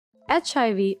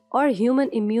HIV or human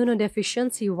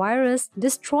immunodeficiency virus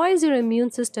destroys your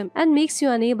immune system and makes you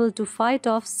unable to fight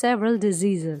off several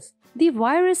diseases. The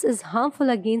virus is harmful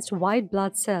against white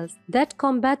blood cells that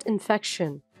combat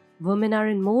infection. Women are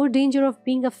in more danger of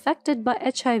being affected by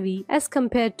HIV as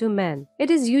compared to men. It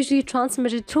is usually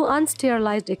transmitted through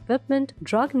unsterilized equipment,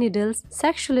 drug needles,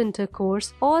 sexual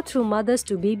intercourse, or through mothers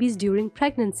to babies during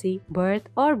pregnancy, birth,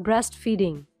 or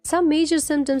breastfeeding. Some major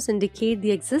symptoms indicate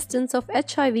the existence of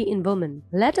HIV in women.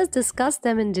 Let us discuss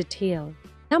them in detail.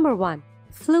 Number 1.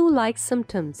 Flu-like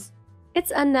symptoms.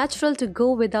 It's unnatural to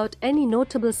go without any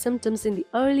notable symptoms in the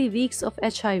early weeks of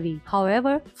HIV.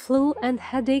 However, flu and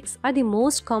headaches are the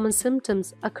most common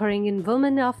symptoms occurring in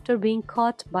women after being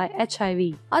caught by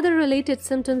HIV. Other related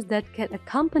symptoms that can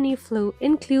accompany flu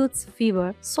includes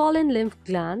fever, swollen lymph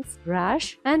glands,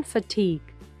 rash, and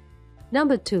fatigue.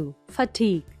 Number 2.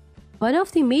 Fatigue. One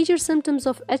of the major symptoms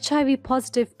of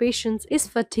HIV-positive patients is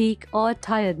fatigue or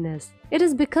tiredness. It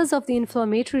is because of the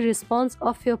inflammatory response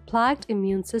of your plagued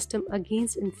immune system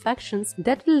against infections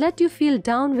that will let you feel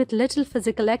down with little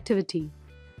physical activity.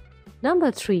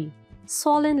 Number 3.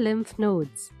 Swollen lymph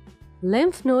nodes.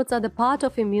 Lymph nodes are the part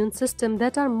of immune system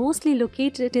that are mostly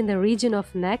located in the region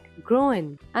of neck,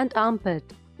 groin, and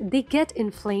armpit. They get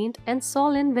inflamed and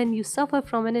swollen when you suffer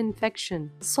from an infection.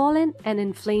 Swollen and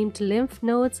inflamed lymph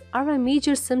nodes are a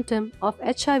major symptom of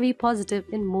HIV-positive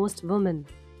in most women.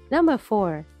 Number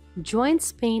 4.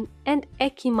 Joints pain and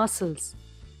achy muscles.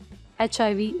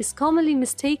 HIV is commonly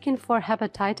mistaken for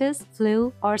hepatitis,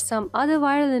 flu, or some other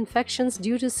viral infections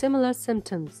due to similar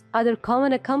symptoms. Other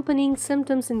common accompanying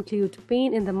symptoms include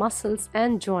pain in the muscles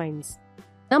and joints.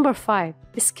 Number 5.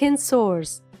 Skin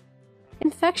sores.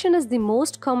 Infection is the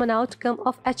most common outcome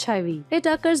of HIV. It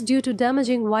occurs due to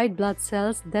damaging white blood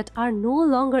cells that are no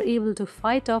longer able to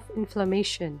fight off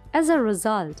inflammation. As a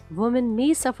result, women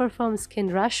may suffer from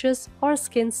skin rashes or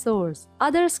skin sores.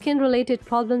 Other skin-related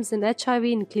problems in HIV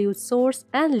include sores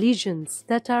and lesions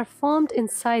that are formed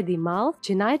inside the mouth,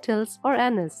 genitals, or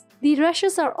anus. The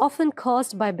rashes are often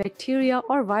caused by bacteria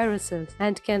or viruses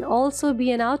and can also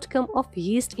be an outcome of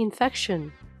yeast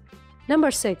infection. Number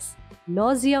 6.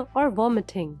 Nausea or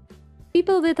vomiting.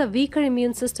 People with a weaker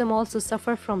immune system also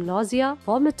suffer from nausea,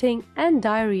 vomiting, and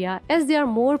diarrhea as they are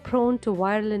more prone to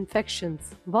viral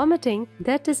infections. Vomiting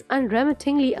that is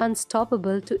unremittingly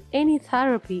unstoppable to any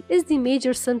therapy is the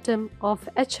major symptom of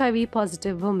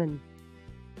HIV-positive women.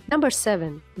 Number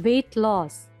 7. Weight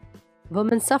loss.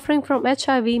 Women suffering from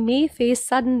HIV may face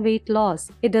sudden weight loss.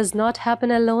 It does not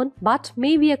happen alone but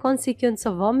may be a consequence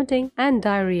of vomiting and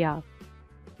diarrhea.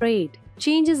 8.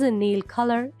 Changes in nail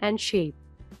color and shape.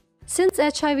 Since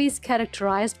HIV is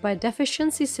characterized by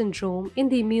deficiency syndrome in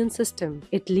the immune system,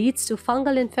 it leads to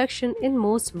fungal infection in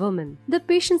most women. The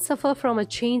patients suffer from a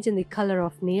change in the color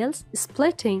of nails,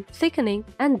 splitting, thickening,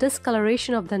 and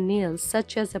discoloration of the nails,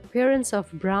 such as appearance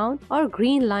of brown or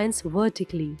green lines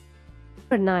vertically.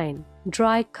 Number 9.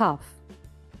 Dry cough.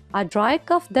 A dry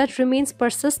cough that remains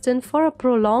persistent for a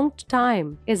prolonged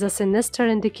time is a sinister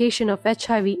indication of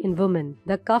HIV in women.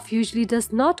 The cough usually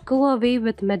does not go away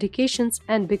with medications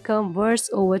and become worse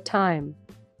over time.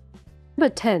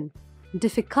 Number 10.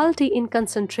 Difficulty in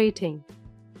concentrating.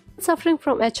 Suffering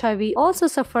from HIV also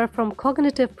suffer from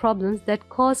cognitive problems that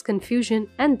cause confusion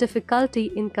and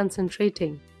difficulty in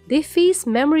concentrating. They face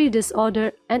memory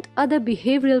disorder and other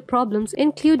behavioral problems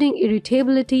including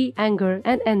irritability, anger,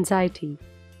 and anxiety.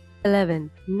 11.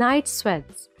 Night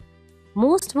sweats.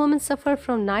 Most women suffer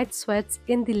from night sweats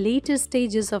in the later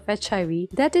stages of HIV,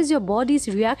 that is your body's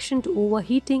reaction to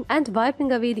overheating and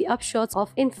wiping away the upshots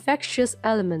of infectious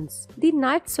elements. The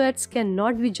night sweats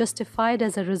cannot be justified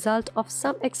as a result of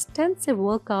some extensive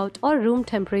workout or room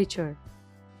temperature.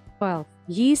 12.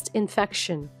 Yeast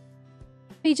infection.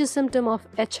 Major symptom of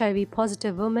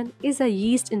HIV-positive women is a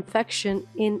yeast infection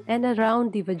in and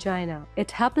around the vagina.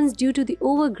 It happens due to the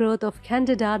overgrowth of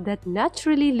candida that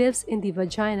naturally lives in the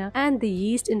vagina, and the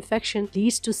yeast infection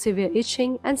leads to severe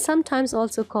itching and sometimes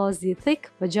also cause the thick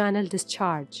vaginal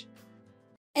discharge.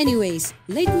 Anyways,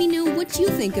 let me know what you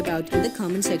think about in the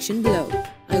comment section below.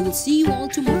 I will see you all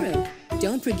tomorrow.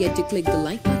 Don't forget to click the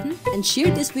like button and share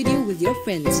this video with your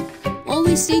friends.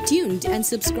 Always stay tuned and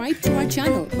subscribe to our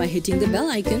channel by hitting the bell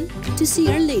icon to see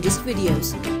our latest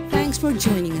videos. Thanks for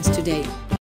joining us today.